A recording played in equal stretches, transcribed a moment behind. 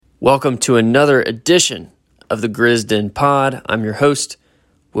Welcome to another edition of the Grizzden Pod. I'm your host,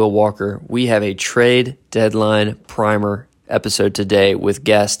 Will Walker. We have a trade deadline primer episode today with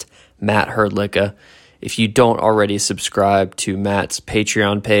guest Matt Hrdlicka. If you don't already subscribe to Matt's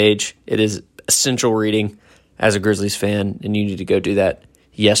Patreon page, it is essential reading as a Grizzlies fan, and you need to go do that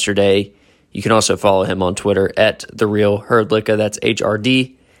yesterday. You can also follow him on Twitter at TheRealHrdlicka. That's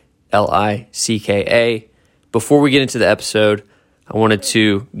HRDLICKA. Before we get into the episode, I wanted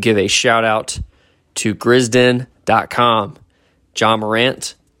to give a shout out to Grizzden.com. Ja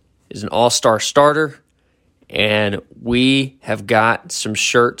Morant is an all-star starter, and we have got some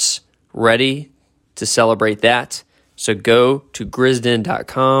shirts ready to celebrate that. So go to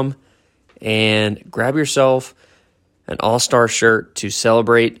Grizzden.com and grab yourself an all-star shirt to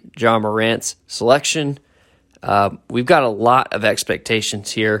celebrate Ja Morant's selection. We've got a lot of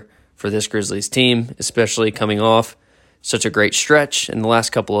expectations here for this Grizzlies team, especially coming off such a great stretch in the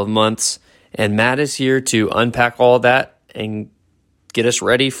last couple of months. And Matt is here to unpack all of that and get us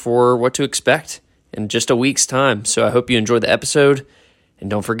ready for what to expect in just a week's time. So I hope you enjoy the episode,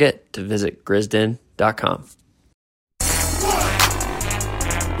 and don't forget to visit Grizzden.com.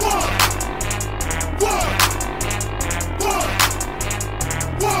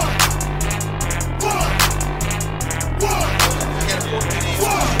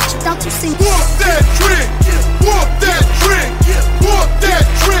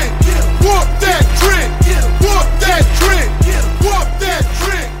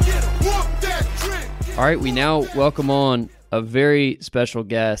 All right, we now welcome on a very special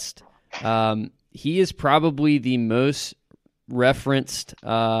guest. He is probably the most referenced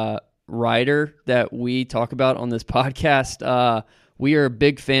writer that we talk about on this podcast. We are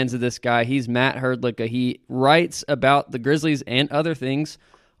big fans of this guy. He's Matt Hrdlicka. He writes about the Grizzlies and other things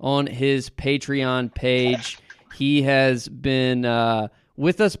on his Patreon page. He has been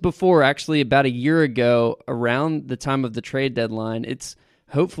with us before, actually about a year ago, around the time of the trade deadline. It's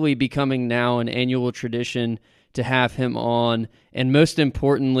hopefully becoming now an annual tradition to have him on. And most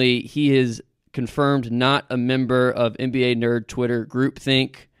importantly, he is confirmed not a member of NBA Nerd Twitter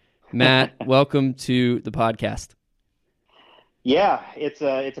groupthink. Matt, welcome to the podcast. Yeah, it's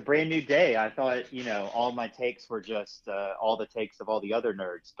a brand new day. I thought, all my takes were just all the takes of all the other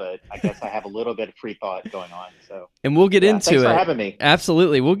nerds, but I guess I have a little bit of free thought going on. So, and we'll get into thanks it. For having me.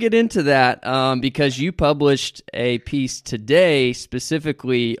 Absolutely, we'll get into that because you published a piece today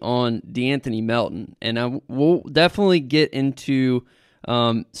specifically on DeAnthony Melton, and we'll definitely get into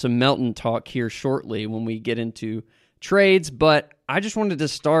some Melton talk here shortly when we get into trades. But I just wanted to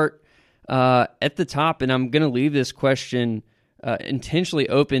start at the top, and I'm going to leave this question intentionally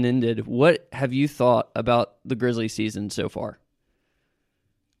open-ended. What have you thought about the Grizzlies season so far?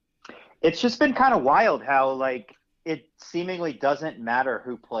 It's just been kind of wild how, it seemingly doesn't matter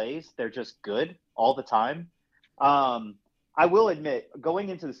who plays. They're just good all the time. I will admit, going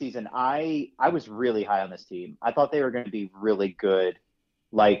into the season, I was really high on this team. I thought they were going to be really good.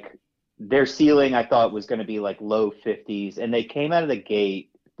 Their ceiling, I thought, was going to be low 50s, and they came out of the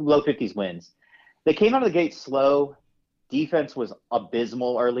gate, low 50s wins. They came out of the gate slow. Defense was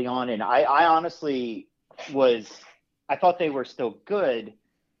abysmal early on, and I honestly I thought they were still good,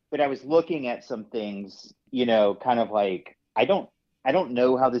 but I was looking at some things, I don't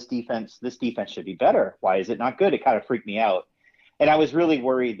know how this defense should be better. Why is it not good? It kind of freaked me out. And I was really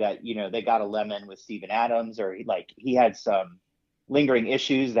worried that, they got a lemon with Steven Adams, or he had some lingering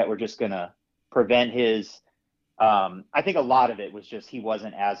issues that were just going to prevent his I think a lot of it was just he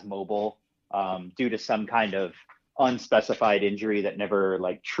wasn't as mobile due to some kind of unspecified injury that never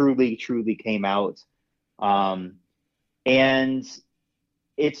truly came out. And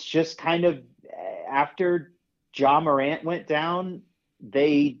it's just kind of after Ja Morant went down,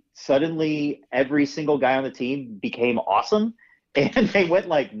 they suddenly, every single guy on the team became awesome, and they went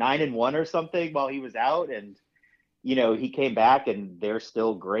 9-1 or something while he was out. And, he came back and they're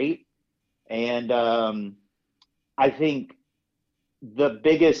still great. And I think the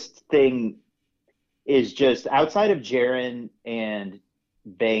biggest thing is just outside of Jaren and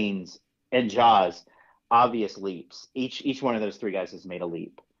Baines and Ja's obvious leaps. Each one of those three guys has made a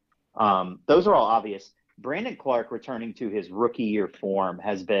leap. Those are all obvious. Brandon Clarke returning to his rookie year form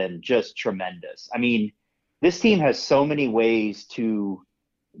has been just tremendous. I mean, this team has so many ways to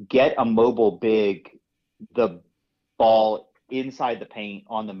get a mobile big the ball inside the paint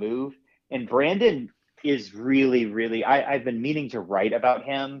on the move. And Brandon is really, really, I've been meaning to write about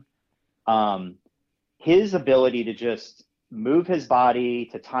him. His ability to just move his body,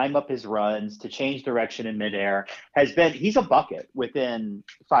 to time up his runs, to change direction in midair he's a bucket within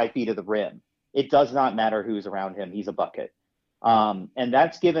 5 feet of the rim. It does not matter who's around him. He's a bucket. And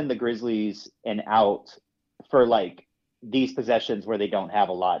that's given the Grizzlies an out for like these possessions where they don't have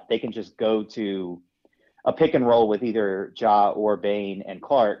a lot. They can just go to a pick and roll with either Ja or Bane and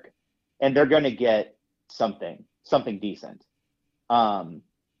Clark, and they're going to get something decent.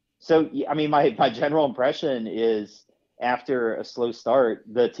 So, I mean, my general impression is after a slow start,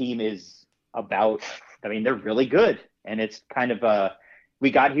 the team is about, I mean, they're really good. And it's kind of we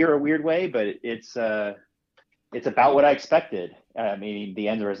got here a weird way, but it's about what I expected. I mean, the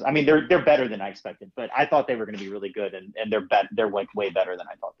end was, I mean, they're better than I expected, but I thought they were going to be really good, and they're way better than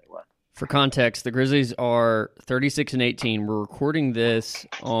I thought they were. For context, the Grizzlies are 36-18. We're recording this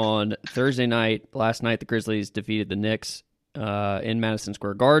on Thursday night. Last night, the Grizzlies defeated the Knicks in Madison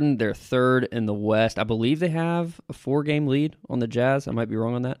Square Garden. They're third in the West. I believe they have a 4-game lead on the Jazz. I might be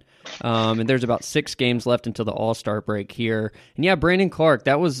wrong on that. And there's about 6 games left until the All-Star break here. And yeah, Brandon Clark,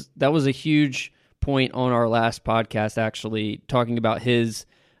 that was a huge point on our last podcast, actually, talking about his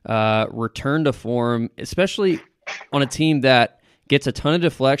return to form, especially on a team that gets a ton of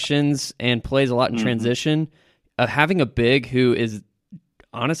deflections and plays a lot in transition. Having a big who is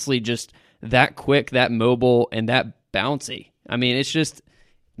honestly just that quick, that mobile, and that bouncy. I mean, it's just,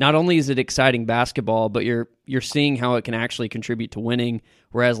 not only is it exciting basketball, but you're seeing how it can actually contribute to winning,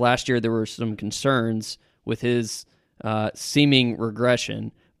 whereas last year there were some concerns with his seeming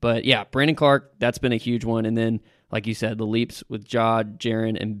regression. But yeah, Brandon Clark, that's been a huge one. And then, like you said, the leaps with Ja,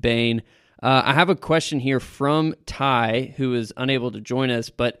 Jaren, and Bane. I have a question here from Ty, who is unable to join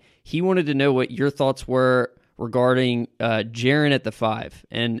us, but he wanted to know what your thoughts were regarding Jaren at the 5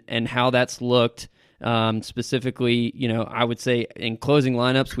 and how that's looked. Specifically, I would say in closing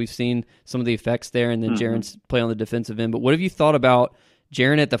lineups, we've seen some of the effects there, and then Jaren's play on the defensive end. But what have you thought about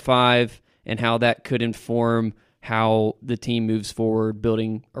Jaren at the 5 and how that could inform how the team moves forward,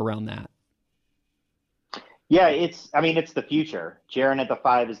 building around that? Yeah, it's the future. Jaren at the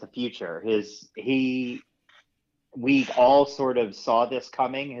 5 is the future. We all sort of saw this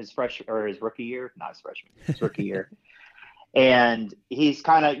coming his rookie year, not his freshman, his rookie year. And he's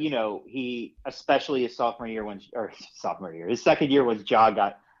kind of, he, especially his his second year when Ja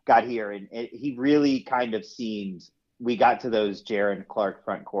got here, and he really kind of seemed, we got to those Jaren Clark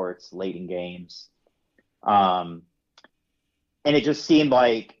front courts late in games. And it just seemed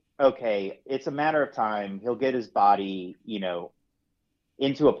like, okay, it's a matter of time. He'll get his body,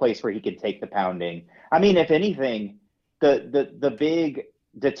 into a place where he can take the pounding. I mean, if anything, the big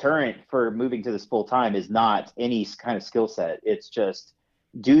deterrent for moving to this full time is not any kind of skill set. It's just,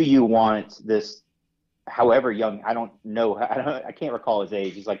 do you want this, however young, I don't know, I can't recall his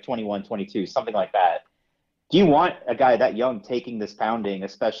age. He's like 21, 22, something like that. Do you want a guy that young taking this pounding,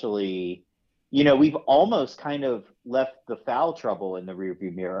 especially, we've almost kind of left the foul trouble in the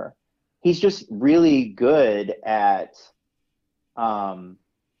rearview mirror. He's just really good at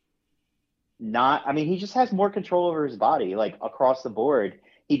he just has more control over his body, like across the board.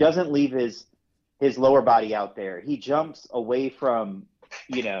 He doesn't leave his lower body out there. He jumps away from,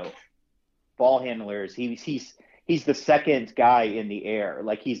 ball handlers. He's the second guy in the air.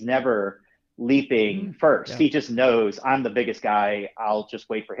 Like, he's never leaping first. Yeah. He just knows, I'm the biggest guy. I'll just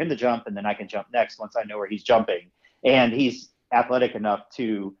wait for him to jump, and then I can jump next once I know where he's jumping. And he's athletic enough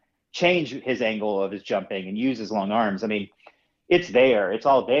to change his angle of his jumping and use his long arms. I mean, it's there. It's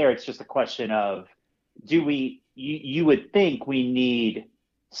all there. It's just a question of, you would think we need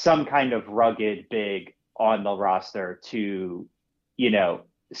some kind of rugged big on the roster to,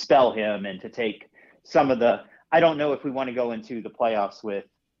 spell him and to take some of the, I don't know if we want to go into the playoffs with,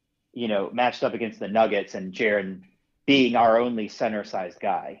 matched up against the Nuggets and Jaren being our only center-sized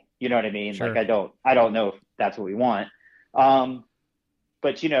guy. You know what I mean? Sure. Like, I don't know if that's what we want.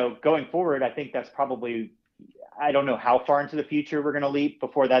 But, going forward, I think that's probably, I don't know how far into the future we're going to leap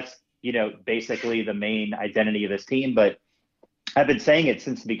before that's, basically the main identity of this team. But I've been saying it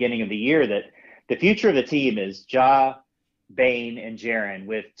since the beginning of the year that the future of the team is Ja, Bane, and Jaren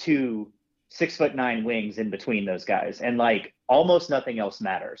with 2 6'9" wings in between those guys. And like, almost nothing else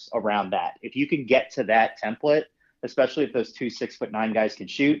matters around that. If you can get to that template, especially if those 2 6'9" guys can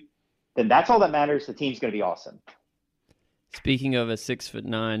shoot, then that's all that matters. The team's going to be awesome. Speaking of a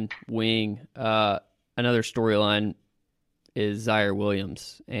 6'9" wing, another storyline is Zaire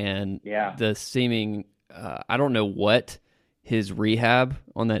Williams and the seeming, I don't know what his rehab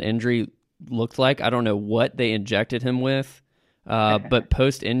on that injury looked like. I don't know what they injected him with, but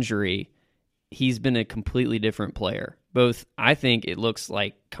post-injury, he's been a completely different player. Both, I think it looks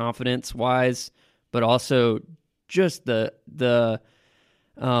like confidence-wise, but also just the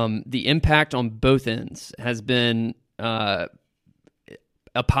impact on both ends has been a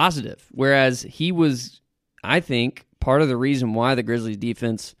positive. Whereas he was, I think, part of the reason why the Grizzlies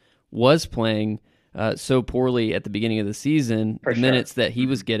defense was playing so poorly at the beginning of the season, minutes that he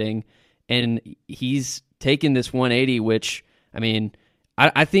was getting, and he's taken this 180, which, I mean,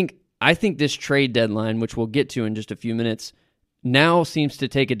 I think this trade deadline, which we'll get to in just a few minutes, now seems to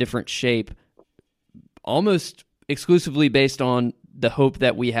take a different shape, almost exclusively based on the hope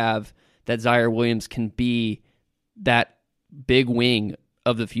that we have that Zaire Williams can be that big wing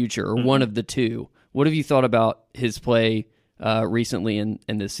of the future, or one of the two. What have you thought about his play recently in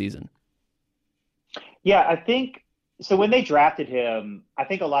this season? Yeah, I think so. When they drafted him, I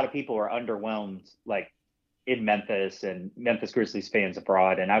think a lot of people were underwhelmed, like in Memphis and Memphis Grizzlies fans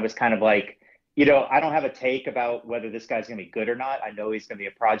abroad. And I was kind of like, I don't have a take about whether this guy's going to be good or not. I know he's going to be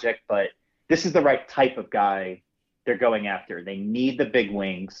a project, but this is the right type of guy they're going after. They need the big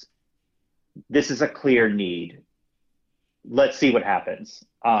wings. This is a clear need. Let's see what happens.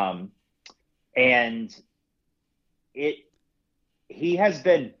 And he has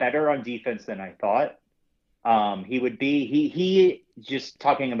been better on defense than I thought. He would be. He just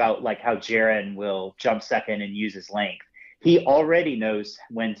talking about like how Jaren will jump second and use his length. He already knows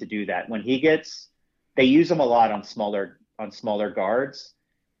when to do that. When they use him a lot on smaller guards,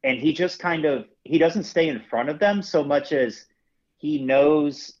 and he just he doesn't stay in front of them so much as he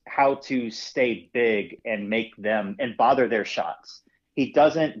knows how to stay big and make them and bother their shots. He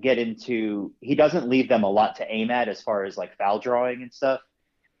doesn't leave them a lot to aim at as far as like foul drawing and stuff.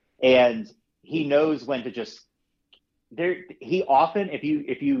 And he knows when to just he often,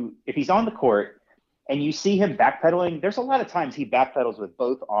 if he's on the court and you see him backpedaling, there's a lot of times he backpedals with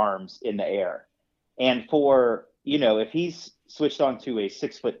both arms in the air. And if he's switched on to a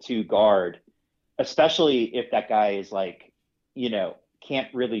 6'2" guard, especially if that guy is like,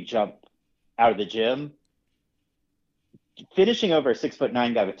 can't really jump out of the gym, finishing over a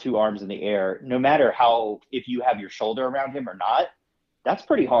 6'9" guy with two arms in the air, no matter if you have your shoulder around him or not, that's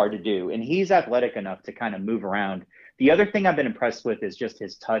pretty hard to do. And he's athletic enough to kind of move around. The other thing I've been impressed with is just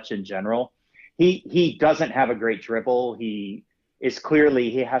his touch in general. He doesn't have a great dribble. He has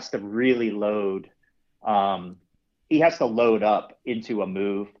to really load. He has to load up into a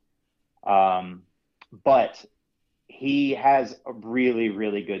move. But he has a really,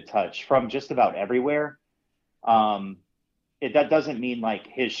 really good touch from just about everywhere. That doesn't mean like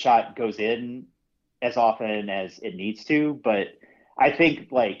his shot goes in as often as it needs to, but I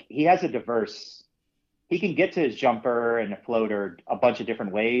think like he can get to his jumper and a floater a bunch of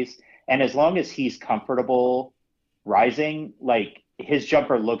different ways. And as long as he's comfortable rising, like his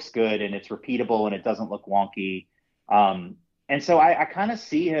jumper looks good and it's repeatable and it doesn't look wonky. And so I kind of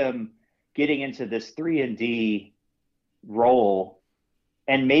see him getting into this 3-and-D role,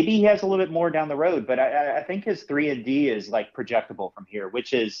 and maybe he has a little bit more down the road, but I think his 3-and-D is like projectable from here,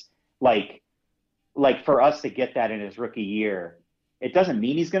 which is like for us to get that in his rookie year, it doesn't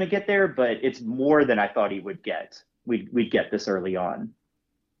mean he's going to get there, but it's more than I thought he would get. We'd get this early on.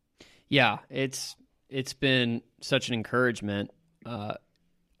 Yeah, it's been such an encouragement.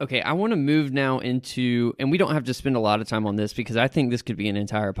 Okay, I want to move now into, and we don't have to spend a lot of time on this because I think this could be an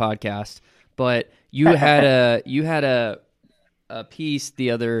entire podcast. But you had a piece the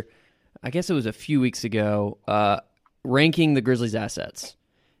other, I guess it was a few weeks ago, ranking the Grizzlies' assets,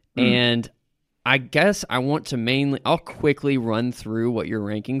 and I guess I want to I'll quickly run through what your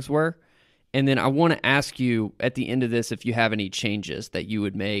rankings were, and then I want to ask you at the end of this if you have any changes that you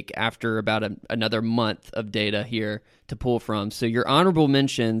would make after about another month of data here to pull from. So your honorable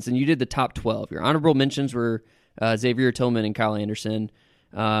mentions, and you did the top 12. Your honorable mentions were Xavier Tillman and Kyle Anderson.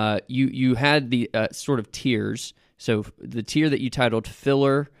 You had the sort of tiers. So the tier that you titled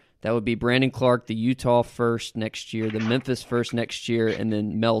filler, that would be Brandon Clark, the Utah first next year, the Memphis first next year, and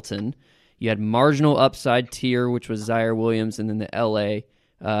then Melton. You had marginal upside tier, which was Zaire Williams, and then the LA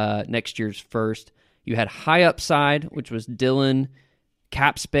next year's first. You had high upside, which was Dylan,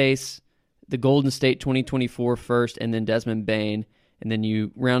 cap space, the Golden State 2024 first, and then Desmond Bane. And then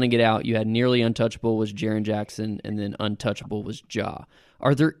you, rounding it out, you had nearly untouchable was Jaren Jackson, and then untouchable was Ja.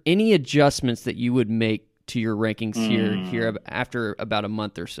 Are there any adjustments that you would make to your rankings here after about a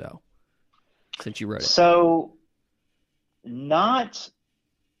month or so since you wrote it? So not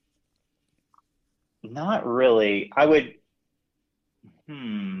really. I would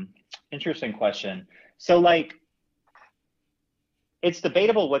interesting question. So like it's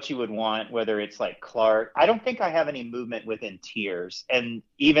debatable what you would want, whether it's like Clark. I don't think I have any movement within tiers. And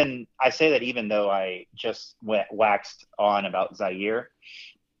even I say that even though I just waxed on about Zaire,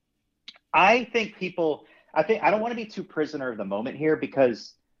 I think I don't want to be too prisoner of the moment here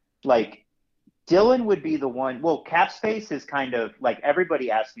because like Dylan would be the one. Well, cap space is kind of like everybody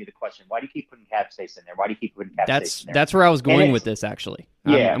asks me the question, why do you keep putting cap space in there? Why do you keep putting cap space in there? That's where I was going with this, actually.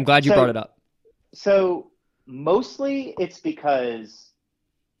 Yeah. I'm glad you brought it up. So mostly it's because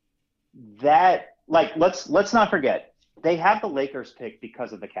that, like, let's not forget, they have the Lakers pick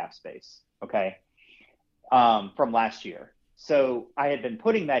because of the cap space, okay, from last year. So I had been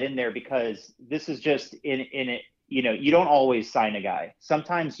putting that in there because this is just in it. You know, you don't always sign a guy.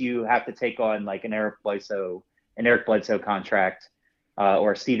 Sometimes you have to take on like an Eric Bledsoe contract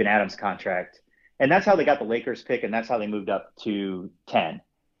or a Steven Adams contract. And that's how they got the Lakers pick, and that's how they moved up to 10.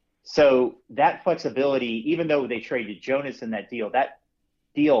 So that flexibility, even though they traded Jonas in that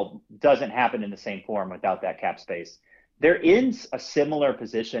deal doesn't happen in the same form without that cap space. They're in a similar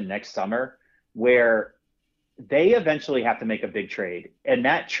position next summer where they eventually have to make a big trade. And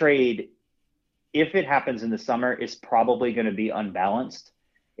that trade, if it happens in the summer, is probably going to be unbalanced.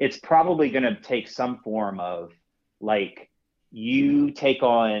 It's probably going to take some form of, like, you take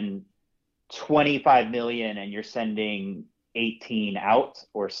on 25 million and you're sending 18 out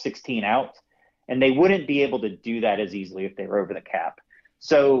or 16 out, and they wouldn't be able to do that as easily if they were over the cap.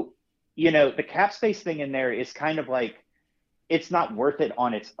 So, you know, the cap space thing in there is kind of like, it's not worth it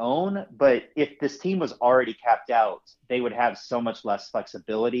on its own, but if this team was already capped out, they would have so much less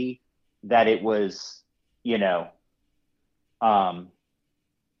flexibility that it was, you know,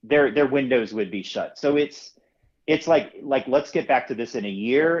 their windows would be shut. So it's like let's get back to this in a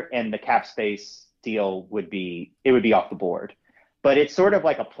year, and the cap space deal would be off the board. But it's sort of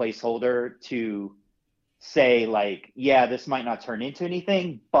like a placeholder to say, like, yeah, this might not turn into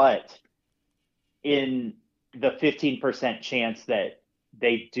anything, but in the 15% chance that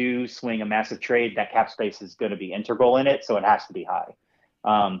they do swing a massive trade, that cap space is going to be integral in it, so it has to be high.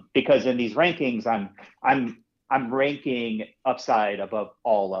 Because in these rankings, I'm ranking upside above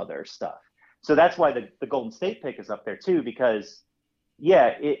all other stuff. So that's why the Golden State pick is up there too, because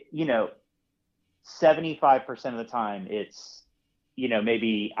yeah, 75% of the time it's,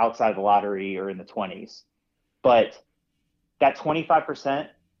 maybe outside the lottery or in the 20s, but that 25%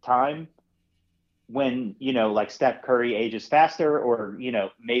 time when, like Steph Curry ages faster, or,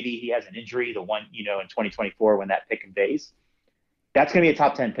 maybe he has an injury, the one, in 2024 when that pick conveys, that's going to be a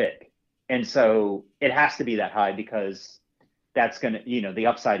top 10 pick. And so it has to be that high because that's going to, the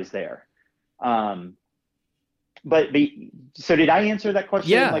upside is there. So did I answer that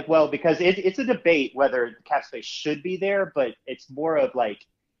question? Yeah. Like, well, because it's a debate whether cap space should be there, but it's more of like,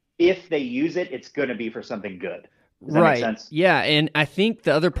 if they use it, it's going to be for something good. Does that make sense? Yeah. And I think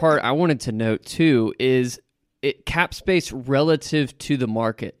the other part I wanted to note too is cap space relative to the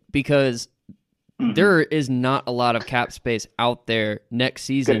market, because there is not a lot of cap space out there next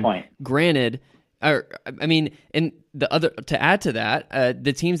season. Good point. Granted, and the other, to add to that,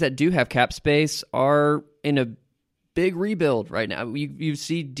 the teams that do have cap space are in a big rebuild right now. You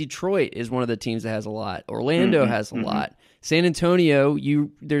see Detroit is one of the teams that has a lot. Orlando has a lot. San Antonio,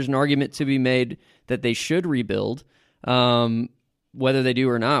 there's an argument to be made that they should rebuild. Whether they do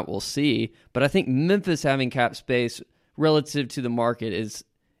or not, we'll see. But I think Memphis having cap space relative to the market is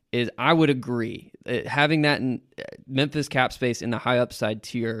I would agree. Having that in Memphis cap space in the high upside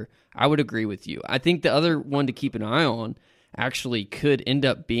tier, I would agree with you. I think the other one to keep an eye on actually could end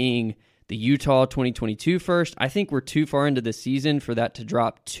up being the Utah 2022 first. I think we're too far into the season for that to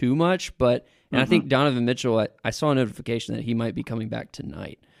drop too much, and I think Donovan Mitchell, I saw a notification that he might be coming back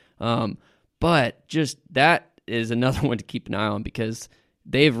tonight. But just that is another one to keep an eye on, because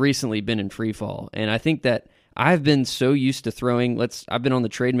they've recently been in free fall. And I think that I've been so used to I've been on the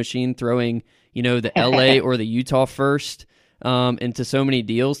trade machine throwing, the LA or the Utah first into so many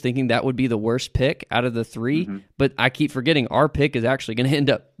deals, thinking that would be the worst pick out of the three. But I keep forgetting our pick is actually going to end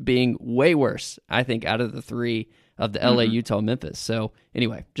up being way worse, I think, out of the three of the LA, Utah, Memphis. So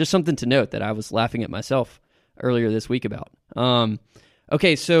anyway, just something to note that I was laughing at myself earlier this week about.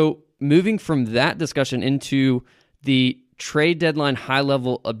 Okay, so moving from that discussion into the trade deadline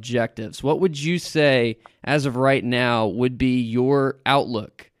high-level objectives, what would you say as of right now would be your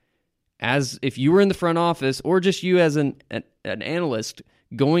outlook, as if you were in the front office or just you as an analyst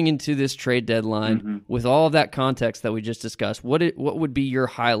going into this trade deadline with all of that context that we just discussed? What would be your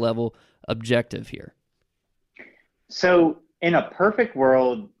high-level objective here? So in a perfect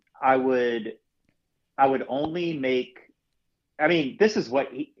world, I would only make – I mean, this is what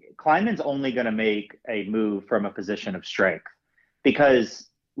Kleinman's only going to make a move from a position of strength, because,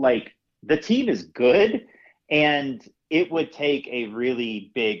 like, the team is good, and it would take a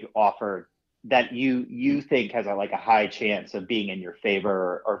really big offer that you think has a high chance of being in your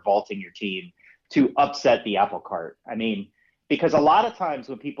favor or vaulting your team to upset the apple cart. I mean, Because a lot of times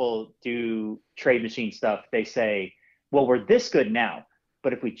when people do trade machine stuff, they say, well, we're this good now,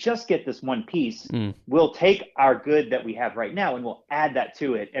 but if we just get this one piece, we'll take our good that we have right now and we'll add that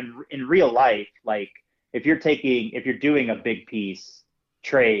to it. And in real life, like if you're doing a big piece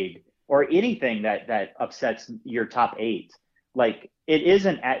trade or anything that upsets your top 8, like it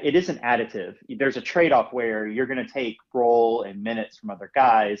isn't additive. There's a trade-off where you're going to take role and minutes from other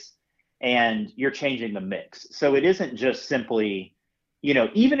guys and you're changing the mix. So it isn't just simply,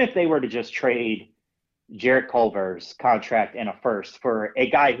 even if they were to just trade Jarrett Culver's contract and a first for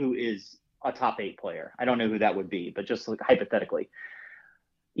a guy who is a top 8 player. I don't know who that would be, but just like hypothetically,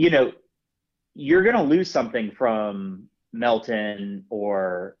 you're going to lose something from Melton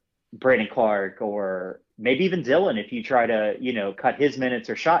or Brandon Clark or maybe even Dylan if you try to, cut his minutes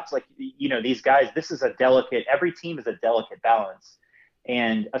or shots. Like, these guys, every team is a delicate balance.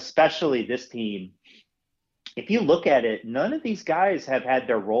 And especially this team, if you look at it, none of these guys have had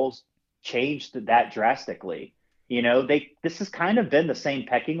their roles changed that drastically. This has kind of been the same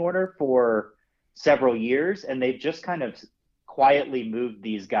pecking order for several years, and they've just kind of quietly moved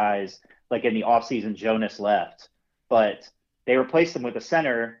these guys. Like in the offseason, Jonas left, but they replaced him with a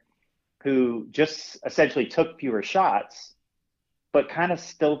center who just essentially took fewer shots, but kind of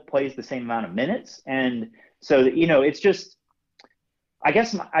still plays the same amount of minutes. And so, it's just, I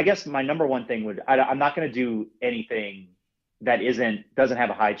guess my number one thing I'm not going to do anything that doesn't have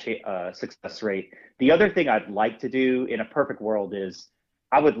a high success rate. The other thing I'd like to do in a perfect world is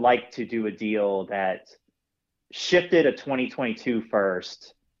I would like to do a deal that shifted a 2022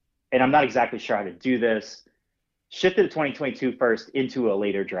 first, and I'm not exactly sure how to do this, shifted a 2022 first into a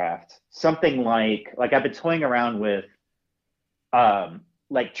later draft. Something like I've been toying around with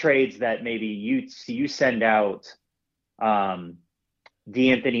like trades that maybe you send out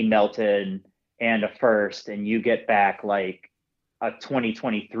D'Anthony Melton and a first, and you get back like a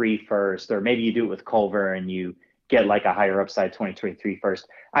 2023 first, or maybe you do it with Culver and you get like a higher upside 2023 first.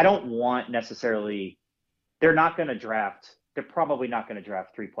 I don't want necessarily, they're probably not going to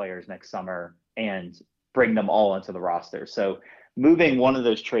draft 3 players next summer and bring them all into the roster. So moving one of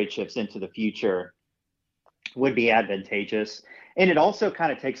those trade chips into the future would be advantageous. And it also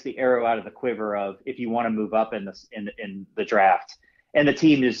kind of takes the arrow out of the quiver of if you want to move up in the draft and the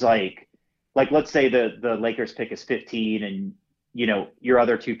team is like let's say the Lakers pick is 15 and your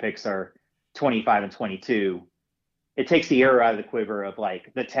other 2 picks are 25 and 22. It takes the arrow out of the quiver of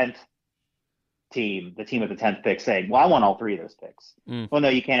like the 10th team, the team with the 10th pick saying, well, I want all 3 of those picks. Well, no,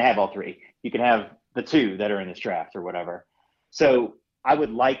 you can't have all 3. You can have the 2 that are in this draft or whatever. So I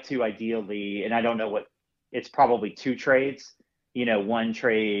would like to ideally, and I don't know it's probably 2 trades, one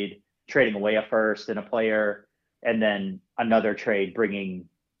trade trading away a first and a player, and then another trade bringing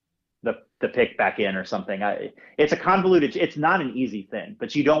the pick back in or something. It's a convoluted, it's not an easy thing,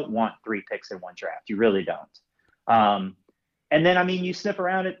 but you don't want 3 picks in one draft. You really don't. And then, you sniff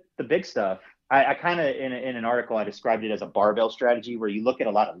around at the big stuff. I kind of, in an article, I described it as a barbell strategy where you look at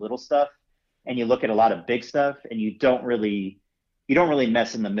a lot of little stuff and you look at a lot of big stuff and you don't really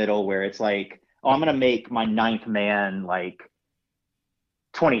mess in the middle where it's like, oh, I'm going to make my 9th man like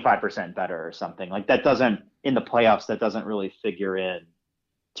 25% better or something. Like that doesn't, in the playoffs, that doesn't really figure in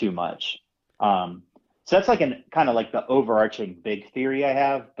too much. So that's like kind of like the overarching big theory I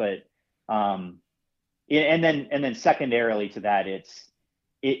have, but and then secondarily to that,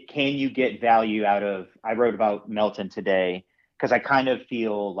 can you get value out of, I wrote about Melton today because I kind of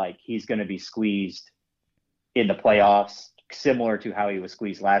feel like he's going to be squeezed in the playoffs, similar to how he was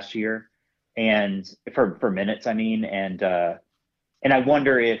squeezed last year, and for minutes, and I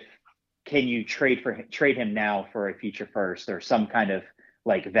wonder if can you trade him now for a future first or some kind of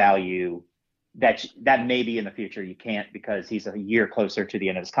like value that maybe in the future you can't because he's a year closer to the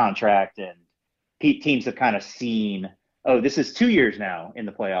end of his contract, and teams have kind of seen, oh, this is 2 years now in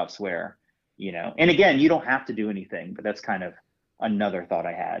the playoffs where, and again, you don't have to do anything, but that's kind of another thought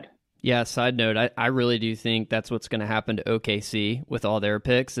I had. Yeah, side note, I really do think that's what's going to happen to OKC with all their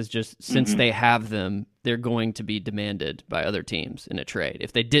picks is just since they have them, they're going to be demanded by other teams in a trade.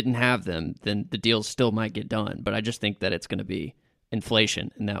 If they didn't have them, then the deals still might get done, but I just think that it's going to be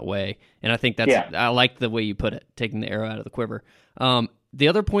inflation in that way. And I think I like the way you put it, taking the arrow out of the quiver. The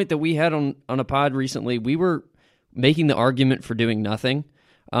other point that we had on a pod recently, we were making the argument for doing nothing.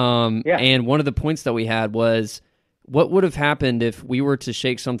 And one of the points that we had was what would have happened if we were to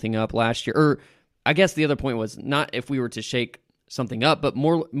shake something up last year? Or I guess the other point was not if we were to shake something up, but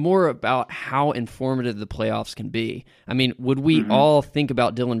more about how informative the playoffs can be. I mean, would we all think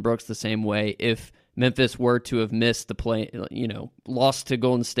about Dylan Brooks the same way if Memphis were to have missed the play, lost to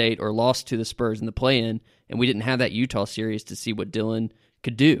Golden State or lost to the Spurs in the play-in, and we didn't have that Utah series to see what Dillon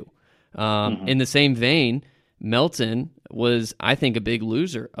could do. In the same vein, Melton was, I think, a big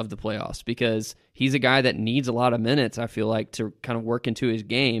loser of the playoffs because he's a guy that needs a lot of minutes, I feel like, to kind of work into his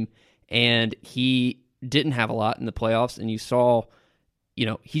game, and he didn't have a lot in the playoffs, and you saw, he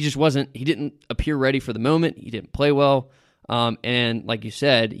didn't appear ready for the moment. He didn't play well, and like you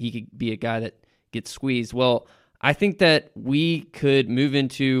said, he could be a guy that gets squeezed. Well, I think that we could move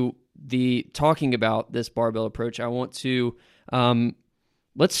into the talking about this barbell approach. I want to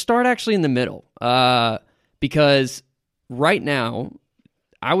let's start actually in the middle because right now,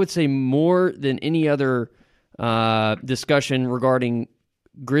 I would say more than any other discussion regarding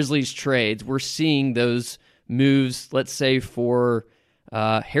Grizzlies trades, we're seeing those moves, let's say for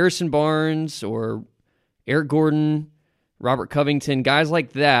Harrison Barnes or Eric Gordon, Robert Covington, guys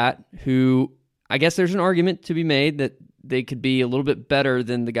like that who I guess there's an argument to be made that they could be a little bit better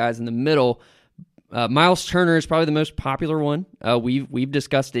than the guys in the middle. Miles Turner is probably the most popular one. We've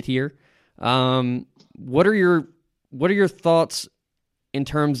discussed it here. What are your thoughts in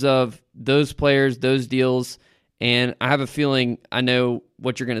terms of those players, those deals? And I have a feeling I know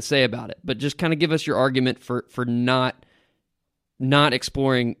what you're going to say about it, but just kind of give us your argument for not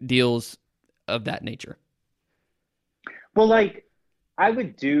exploring deals of that nature. Well,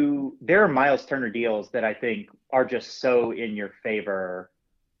 there are Miles Turner deals that I think are just so in your favor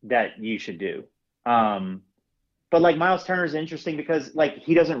that you should do. But Miles Turner is interesting because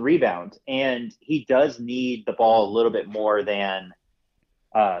he doesn't rebound and he does need the ball a little bit more than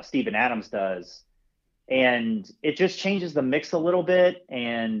Steven Adams does. And it just changes the mix a little bit.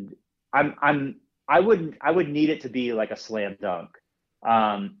 And I would need it to be a slam dunk.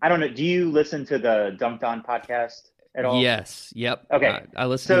 I don't know. Do you listen to the Dunked On podcast at all? Yes. Yep. Okay. I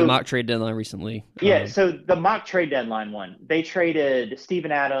listened to the mock trade deadline recently. Yeah. So the mock trade deadline one, they traded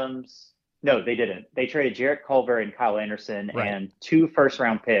Steven Adams. No, they didn't. They traded Jarrett Culver and Kyle Anderson and 2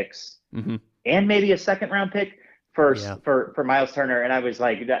 first-round picks and maybe a second-round pick for Miles Turner. And I was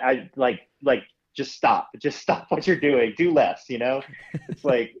just stop what you're doing. Do less.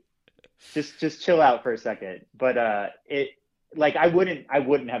 It's just chill out for a second. But I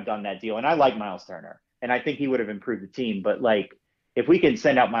wouldn't have done that deal. And I like Miles Turner, and I think he would have improved the team. But if we can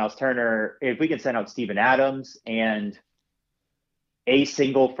send out Miles Turner, if we can send out Steven Adams and a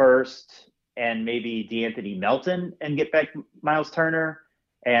single first and maybe DeAnthony Melton and get back Miles Turner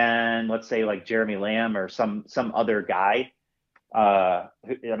and let's say Jeremy Lamb or some other guy. I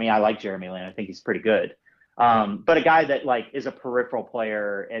like Jeremy Lamb. I think he's pretty good. But a guy that is a peripheral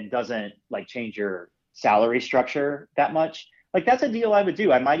player and doesn't change your salary structure that much. That's a deal I would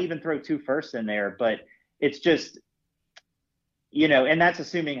do. I might even throw 2 firsts in there, but it's just, and that's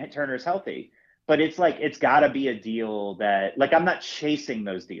assuming Turner's healthy. But it's got to be a deal that I'm not chasing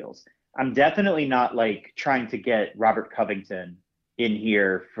those deals. I'm definitely not trying to get Robert Covington in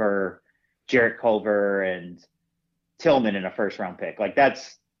here for Jarrett Culver and Tillman in a first round pick.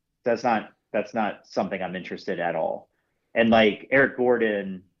 That's not something I'm interested in at all. And Eric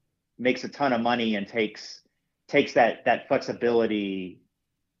Gordon makes a ton of money and takes that flexibility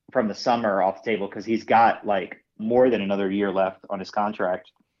from the summer off the table because he's got more than another year left on his contract.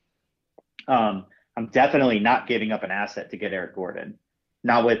 I'm definitely not giving up an asset to get Eric Gordon.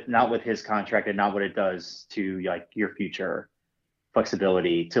 Not with his contract and not what it does to your future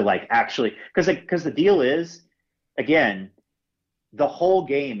flexibility to actually because the deal is, again, the whole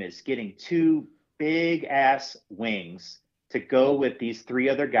game is getting 2 big ass wings to go with these 3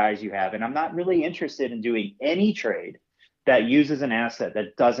 other guys you have. And I'm not really interested in doing any trade that uses an asset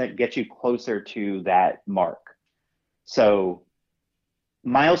that doesn't get you closer to that mark. So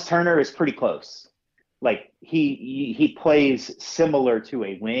Miles Turner is pretty close. He plays similar to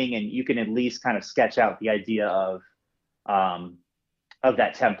a wing, and you can at least kind of sketch out the idea of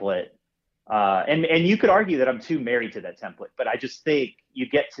that template. And you could argue that I'm too married to that template, but I just think you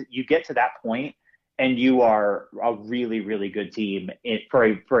get to that point and you are a really, really good team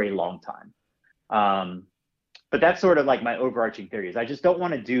for a long time. But that's sort of my overarching theory is I just don't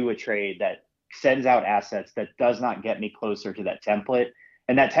want to do a trade that sends out assets that does not get me closer to that template.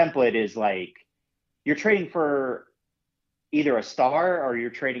 And that template is you're trading for either a star or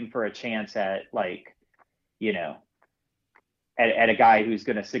you're trading for a chance at at a guy who's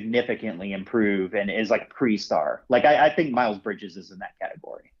going to significantly improve and is pre-star. I think Miles Bridges is in that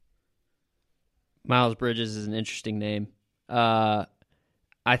category. Miles Bridges is an interesting name. I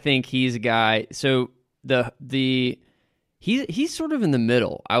think he's a guy. So he's sort of in the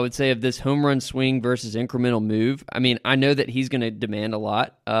middle, I would say, of this home run swing versus incremental move. I mean, I know that he's going to demand a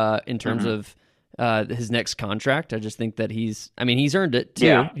lot in terms of his next contract. I just think that he's earned it too.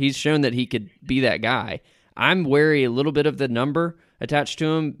 Yeah. He's shown that he could be that guy. I'm wary a little bit of the number attached to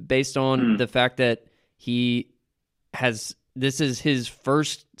him based on the fact that this is his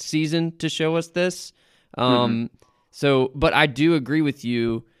first season to show us this. But I do agree with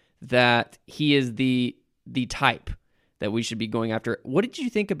you that he is the type that we should be going after. What did you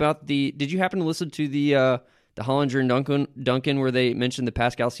think about did you happen to listen to the Hollinger and Duncan where they mentioned the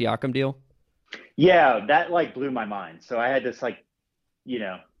Pascal Siakam deal? Yeah, that blew my mind. So I had to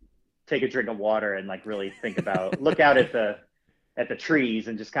take a drink of water and really think about, look out at the trees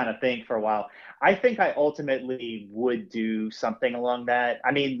and just kind of think for a while. I think I ultimately would do something along that.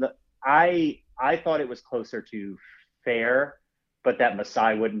 I mean, I thought it was closer to fair, but that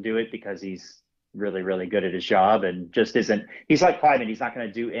Masai wouldn't do it because he's really, really good at his job and just isn't. He's like Kleiman. He's not going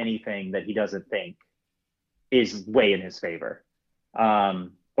to do anything that he doesn't think is way in his favor,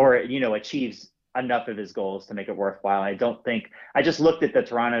 or achieves enough of his goals to make it worthwhile. I just looked at the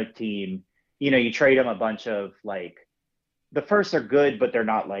Toronto team. You trade them a bunch of the firsts are good, but they're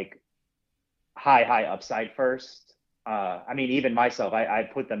not high upside first. Even myself, I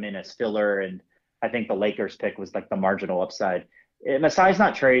put them in as filler, and I think the Lakers pick was the marginal upside. Masai's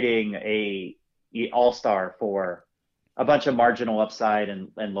not trading a all-star for a bunch of marginal upside and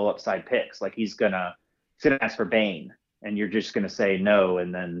low upside picks. He's gonna ask for Bane, and you're just gonna say no,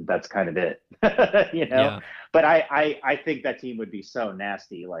 and then that's kind of it. Yeah. But I think that team would be so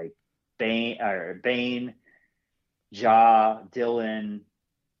nasty. Bane, Ja, Dylan,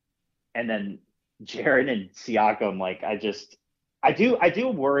 and then Jaren and Siakam. I do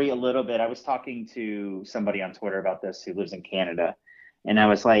worry a little bit. I was talking to somebody on Twitter about this who lives in Canada, and I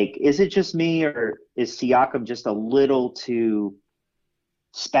was like, is it just me, or is Siakam just a little too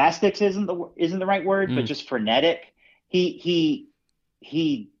spastic? Isn't the right word, but just frenetic. He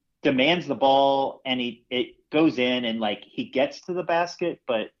demands the ball and it goes in and he gets to the basket,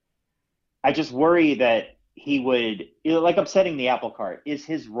 but I just worry that he would upsetting the apple cart. Is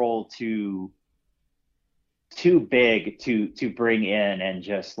his role too big to bring in and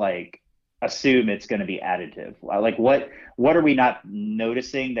just assume it's going to be additive? What are we not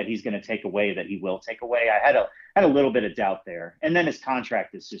noticing that he's going to take away that he will take away? I had a little bit of doubt there. And then his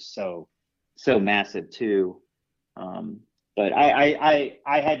contract is just so massive too. But I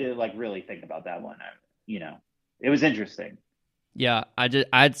had to really think about that one. It was interesting. Yeah,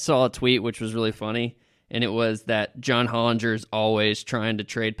 I saw a tweet which was really funny, and it was that John Hollinger is always trying to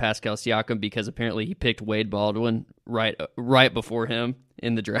trade Pascal Siakam because apparently he picked Wade Baldwin right before him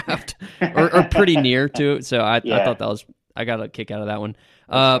in the draft, or pretty near to it. So I thought I got a kick out of that one.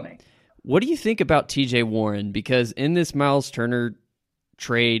 What do you think about TJ Warren? Because in this Miles Turner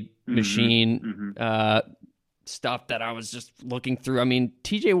trade machine stuff that I was just looking through,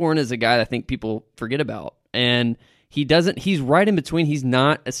 TJ Warren is a guy that I think people forget about, and he's right in between. He's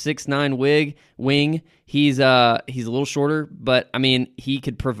not a 6'9" wing. He's a little shorter, but he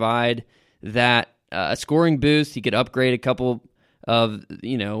could provide that a scoring boost. He could upgrade a couple of,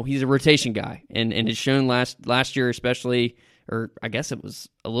 he's a rotation guy, and has shown last year especially, or I guess it was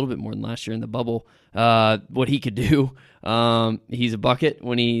a little bit more than last year in the bubble, what he could do. He's a bucket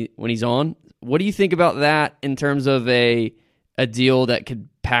when he's on. What do you think about that in terms of a deal that could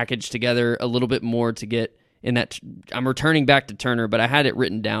package together a little bit more to get in that? I'm returning back to Turner, but I had it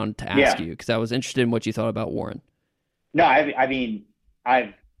written down to ask you because I was interested in what you thought about Warren. No,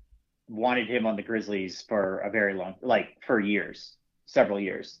 I've wanted him on the Grizzlies for a very long, for years, several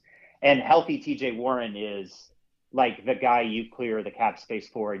years. And healthy TJ Warren is the guy you clear the cap space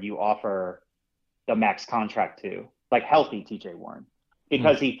for and you offer the max contract to, healthy TJ Warren,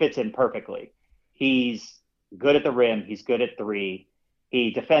 because he fits in perfectly. He's good at the rim. He's good at three.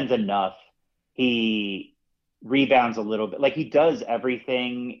 He defends enough. He rebounds a little bit. He does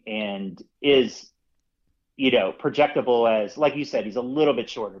everything and is, projectable as, like you said, he's a little bit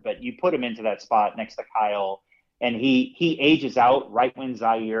shorter, but you put him into that spot next to Kyle and he ages out right when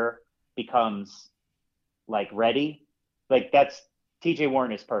Zaire becomes ready. That's TJ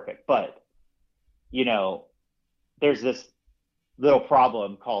Warren is perfect. But, there's this little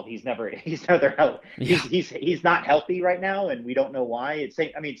problem called he's not healthy right now, and we don't know why.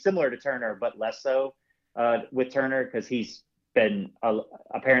 It's similar to Turner, but less so with Turner, because he's been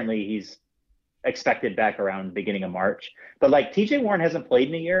apparently he's expected back around the beginning of March. But TJ Warren hasn't played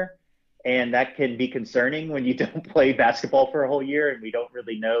in a year, and that can be concerning when you don't play basketball for a whole year, and we don't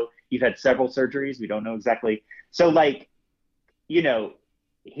really know. You've had several surgeries. We don't know exactly. So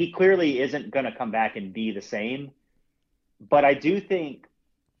he clearly isn't going to come back and be the same. But I do think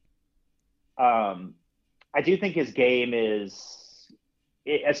his game is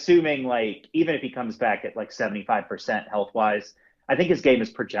assuming like even if he comes back at like 75% health wise, I think his game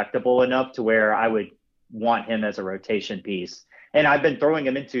is projectable enough to where I would want him as a rotation piece. And I've been throwing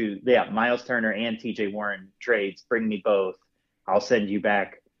him into Miles Turner and TJ Warren trades. Bring me both. I'll send you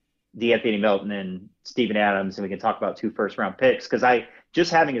back D'Anthony Melton and Steven Adams, and we can talk about 2 first-round picks because I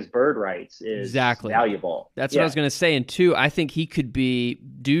just having his bird rights is valuable. That's what I was going to say. And 2, I think he could be,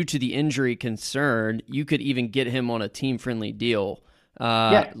 due to the injury concern, you could even get him on a team-friendly deal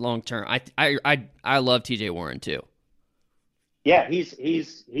long term. I love TJ Warren too. Yeah, he's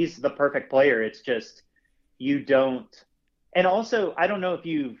the perfect player. It's just you don't. And also, I don't know if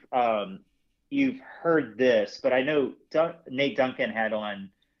you've heard this, but I know Nate Duncan had on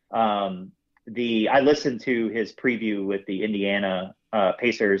I listened to his preview with the Indiana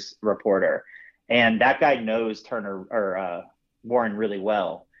Pacers reporter, and that guy knows Turner or Warren really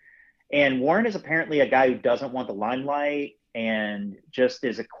well. And Warren is apparently a guy who doesn't want the limelight and just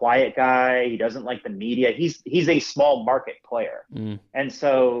is a quiet guy. He doesn't like the media. He's a small market player. And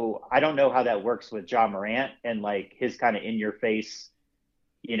so I don't know how that works with Ja Morant and like his kind of in your face,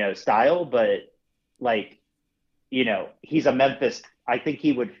 style, but like, he's a Memphis. I think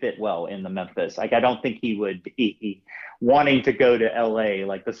he would fit well in the Memphis. Like, I don't think he would be wanting to go to LA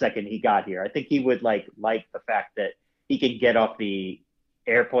like the second he got here. I think he would like the fact that he can get off the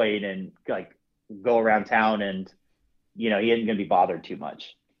airplane and like go around town and, he isn't going to be bothered too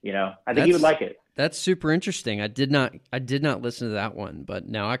much. I think he would like it. That's super interesting. I did not listen to that one, but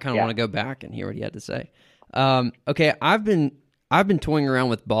now I kind of want to go back and hear what he had to say. Okay, I've been toying around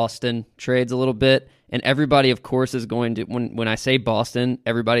with Boston trades a little bit, and everybody, of course, is going to when I say Boston,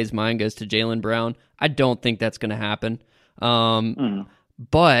 everybody's mind goes to Jaylen Brown. I don't think that's going to happen.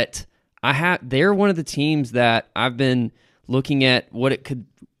 But they're one of the teams that I've been looking at what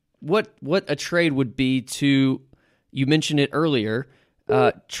a trade would be to. You mentioned it earlier.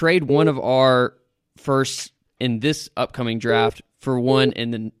 Trade one of our firsts in this upcoming draft for one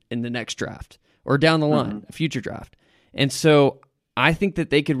in the next draft or down the line, a future draft. And so I think that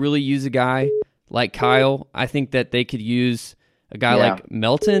they could really use a guy like Kyle. I think that they could use a guy like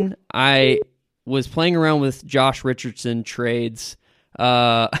Melton. I was playing around with Josh Richardson trades.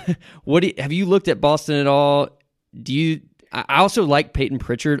 Have you looked at Boston at all? I also like Peyton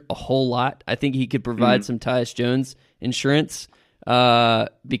Pritchard a whole lot. I think he could provide some Tyus Jones insurance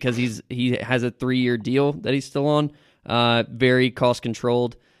because he has a 3-year deal that he's still on, very cost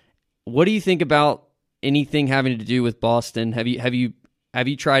controlled. What do you think about anything having to do with Boston? Have you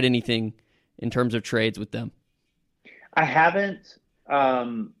tried anything in terms of trades with them? I haven't,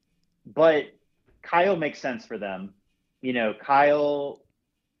 but Kyle makes sense for them. Kyle,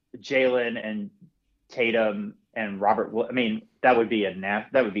 Jalen, and Tatum and Robert. I mean, that would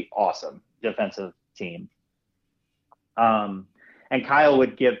be awesome defensive team. And Kyle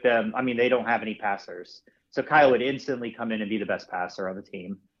would give them. I mean, they don't have any passers, so Kyle would instantly come in and be the best passer on the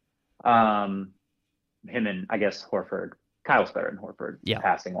team. Him and I guess Horford. Kyle's better than Horford,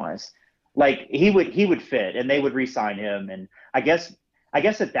 passing wise. Like he would fit, and they would re-sign him. And I guess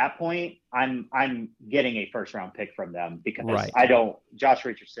at that point, I'm getting a first round pick from them because Josh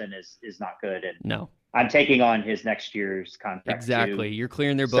Richardson is not good, and no, I'm taking on his next year's contract. Exactly, too. You're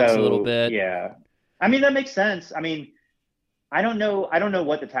clearing their books a little bit. Yeah, I mean that makes sense. I mean, I don't know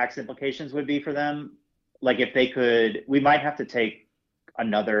what the tax implications would be for them. Like if they could, we might have to take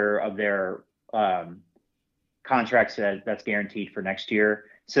another of their contracts that's guaranteed for next year,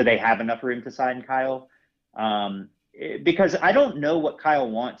 so they have enough room to sign Kyle. Because I don't know what Kyle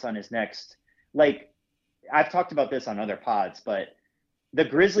wants on his next. Like I've talked about this on other pods, but the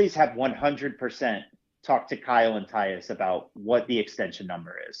Grizzlies have 100% talked to Kyle and Tyus about what the extension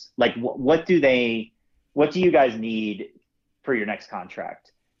number is. Like what do you guys need for your next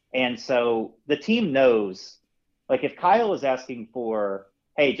contract? And so the team knows, like if Kyle is asking for,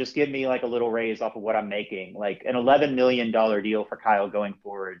 hey, just give me like a little raise off of what I'm making, like an $11 million deal for Kyle going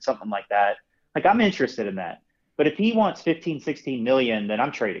forward, something like that. Like I'm interested in that. But if he wants 15, 16 million, then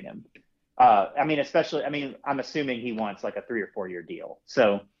I'm trading him. I'm assuming he wants like a 3 or 4 year deal.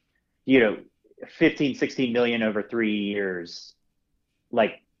 So, 15, 16 million over 3 years,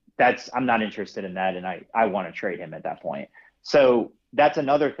 like I'm not interested in that. And I want to trade him at that point. So that's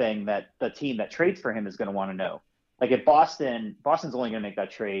another thing that the team that trades for him is going to want to know. Like if Boston's only going to make that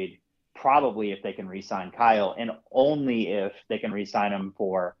trade probably if they can re-sign Kyle, and only if they can re-sign him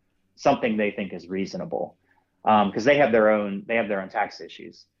for something they think is reasonable. Because they have their own tax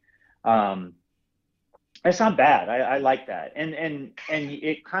issues. It's not bad. I like that, and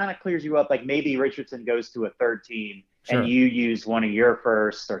it kind of clears you up. Like maybe Richardson goes to a third team, sure, and you use one of your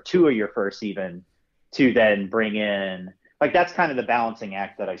firsts or two of your firsts even to then bring in Like that's kind of the balancing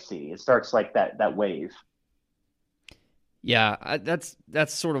act that I see. It starts like that wave. Yeah, that's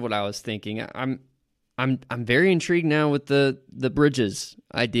sort of what I was thinking. I'm very intrigued now with the Bridges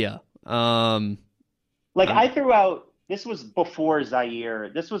idea. Like I'm I threw out this was before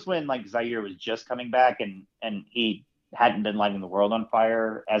Zaire. This was when like Zaire was just coming back and he hadn't been lighting the world on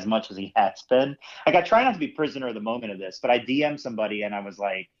fire as much as he has been. Like I try not to be prisoner of the moment of this, but I DM'd somebody and I was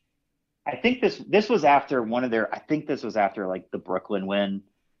like, I think this was after one of their I think this was after like the Brooklyn win,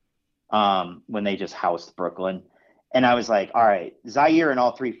 when they just housed Brooklyn. And I was like, all right, Zaire and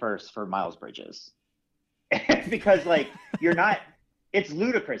all three firsts for Miles Bridges. Because like you're not it's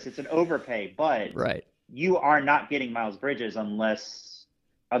ludicrous. It's an overpay, but right, you are not getting Miles Bridges unless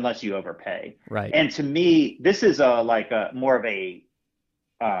you overpay. right. And to me, this is a more of a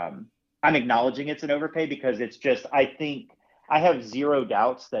I'm acknowledging it's an overpay because it's just I think I have zero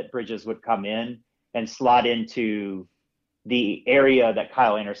doubts that Bridges would come in and slot into the area that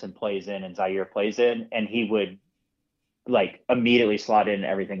Kyle Anderson plays in and Zaire plays in, and he would like immediately slot in and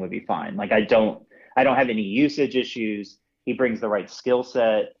everything would be fine. Like I don't have any usage issues. He brings the right skill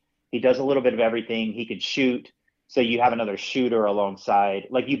set. He does a little bit of everything. He can shoot. So you have another shooter alongside.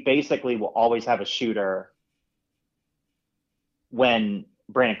 Like you basically will always have a shooter when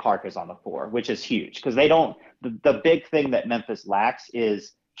Brandon Clarke is on the floor, which is huge because they don't. The big thing that Memphis lacks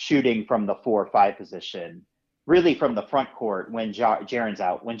is shooting from the 4 or 5 position, really from the front court when Jaren's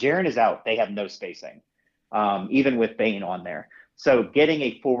out. When Jaren is out, they have no spacing, even with Bane on there. So getting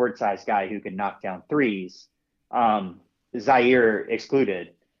a forward-sized guy who can knock down threes, Zaire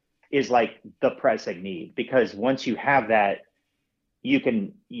excluded, is like the pressing need because once you have that, you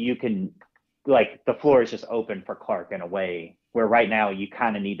can like the floor is just open for Clarke in a way where right now you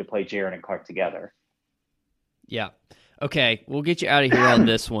kind of need to play Jaren and Clarke together. Yeah. Okay, we'll get you out of here on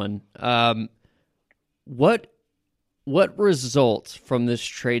this one. What results from this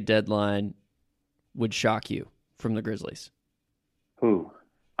trade deadline would shock you from the Grizzlies? Who?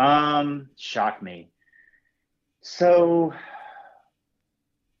 Shock me. So,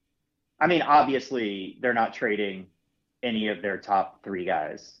 I mean, obviously they're not trading any of their top 3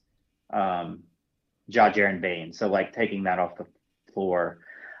 guys. Ja, Jaren, Bane. So like taking that off the floor.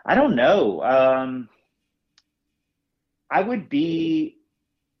 I don't know.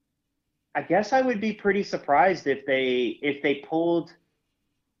 I guess I would be pretty surprised if they pulled.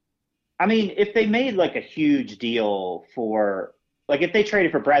 I mean, if they made like a huge deal for, like if they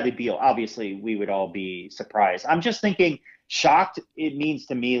traded for Bradley Beal, obviously we would all be surprised. I'm just thinking shocked. It means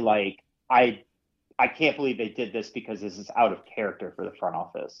to me like I can't believe they did this because this is out of character for the front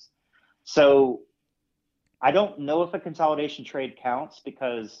office. So I don't know if a consolidation trade counts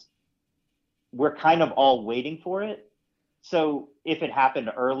because we're kind of all waiting for it. So if it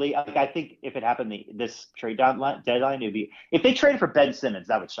happened early, like I think if it happened this trade deadline, it would be if they traded for Ben Simmons,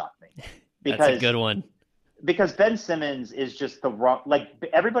 that would shock me. Because, that's a good one. Because Ben Simmons is just the wrong. Like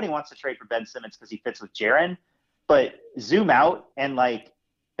everybody wants to trade for Ben Simmons because he fits with Jaren, but zoom out and like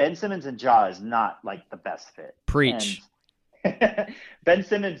Ben Simmons and Ja is not like the best fit. Preach. And Ben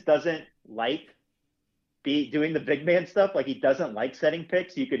Simmons doesn't like doing the big man stuff. Like he doesn't like setting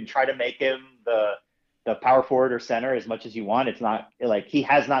picks. You can try to make him the power forward or center as much as you want. It's not like he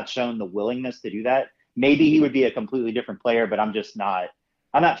has not shown the willingness to do that. Maybe he would be a completely different player, but I'm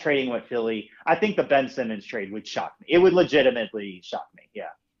not trading with Philly. I think the Ben Simmons trade would shock me. It would legitimately shock me. Yeah.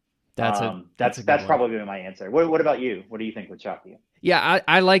 That's probably my answer. What about you? What do you think would shock you? Yeah,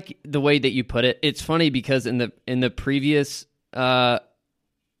 I like the way that you put it. It's funny because in the previous I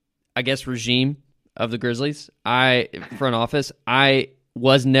guess regime of the Grizzlies, front office, I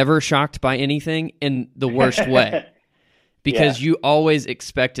was never shocked by anything in the worst way because you always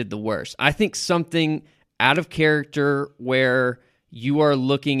expected the worst. I think something out of character where you are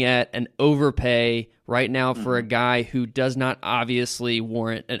looking at an overpay right now for a guy who does not obviously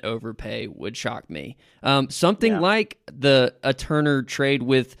warrant an overpay would shock me. Something like a Turner trade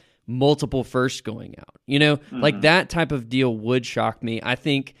with multiple firsts going out, like that type of deal would shock me. I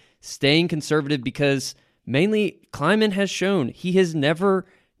think staying conservative because mainly Kleiman has shown he has never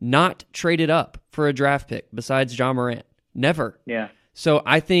not traded up for a draft pick besides Ja Morant. Never. Yeah. So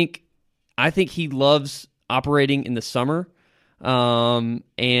I think he loves operating in the summer. And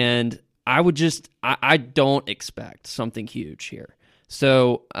I don't expect something huge here.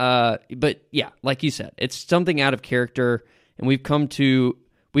 So, but yeah, like you said, it's something out of character, and we've come to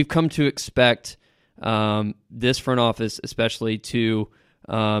expect this front office, especially to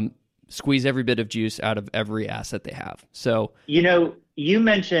squeeze every bit of juice out of every asset they have. So, you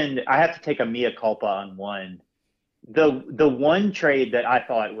mentioned I have to take a mea culpa on one. The one trade that I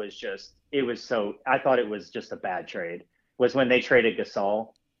thought was just a bad trade was when they traded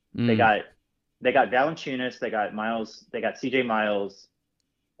Gasol. They got Valanciunas, they got Miles, they got CJ Miles,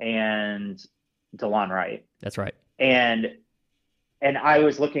 and DeLon Wright. That's right. And I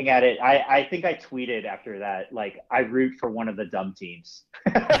was looking at it. I think I tweeted after that, like, I root for one of the dumb teams.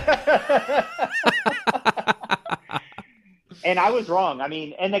 And I was wrong. I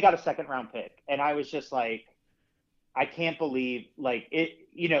mean, and they got a second round pick. And I was just like, I can't believe, like, it,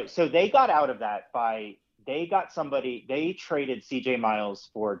 you know, so they got out of that they traded CJ Miles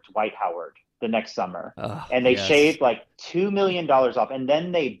for Dwight Howard the next summer. And they shaved like $2 million off. And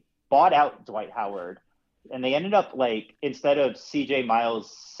then they bought out Dwight Howard. And they ended up, like, instead of CJ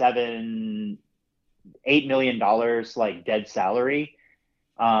Miles $8 million, like, dead salary,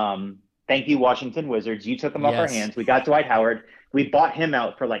 thank you, Washington Wizards. You took him off our hands. We got Dwight Howard. We bought him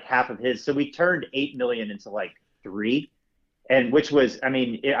out for like half of his. So we turned $8 million into like $3 million. And which was, I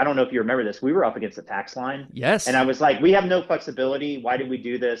mean, I don't know if you remember this. We were up against the tax line. Yes. And I was like, we have no flexibility. Why did we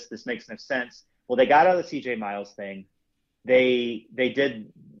do this? This makes no sense. Well, they got out of the CJ Miles thing. They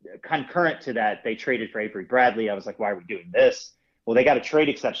did concurrent to that. They traded for Avery Bradley. I was like, why are we doing this? Well, they got a trade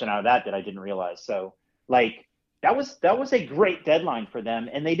exception out of that I didn't realize. So, like, that was a great deadline for them,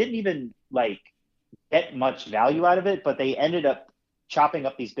 and they didn't even, like, get much value out of it, but they ended up chopping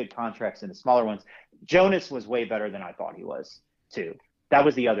up these big contracts into smaller ones. Jonas was way better than I thought he was, too. That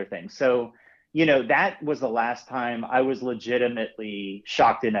was the other thing. So, you know, that was the last time I was legitimately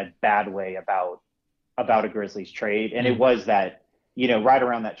shocked in a bad way about a Grizzlies trade, and it was that, you know, right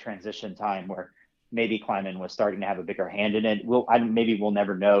around that transition time where maybe Kleiman was starting to have a bigger hand in it. Maybe we'll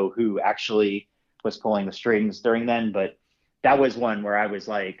never know who actually was pulling the strings during then, but that was one where I was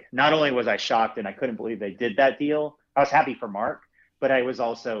like, not only was I shocked and I couldn't believe they did that deal, I was happy for Mark, but I was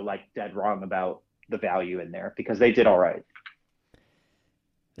also, like, dead wrong about the value in there because they did all right.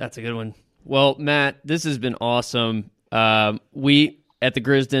 That's a good one. Well, Matt, this has been awesome. We at the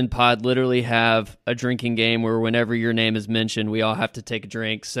Grizzden Pod literally have a drinking game where whenever your name is mentioned, we all have to take a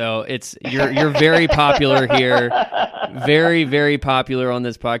drink. So you're very popular here. Very, very popular on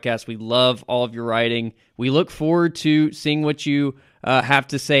this podcast. We love all of your writing. We look forward to seeing what you have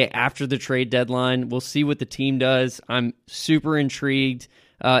to say after the trade deadline. We'll see what the team does. I'm super intrigued.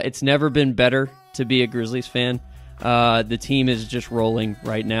 It's never been better to be a Grizzlies fan. The team is just rolling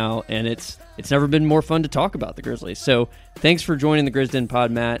right now, and it's never been more fun to talk about the Grizzlies. So thanks for joining the Grizzden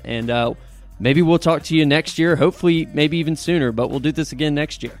Pod, Matt, and maybe we'll talk to you next year, hopefully maybe even sooner, but we'll do this again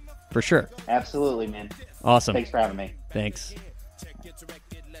next year, for sure. Absolutely, man. Awesome. Thanks for having me. Thanks.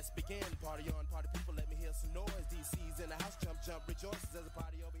 Party on, party people, let me hear some noise. DC's in the house, jump, rejoices as a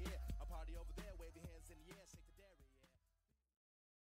party over.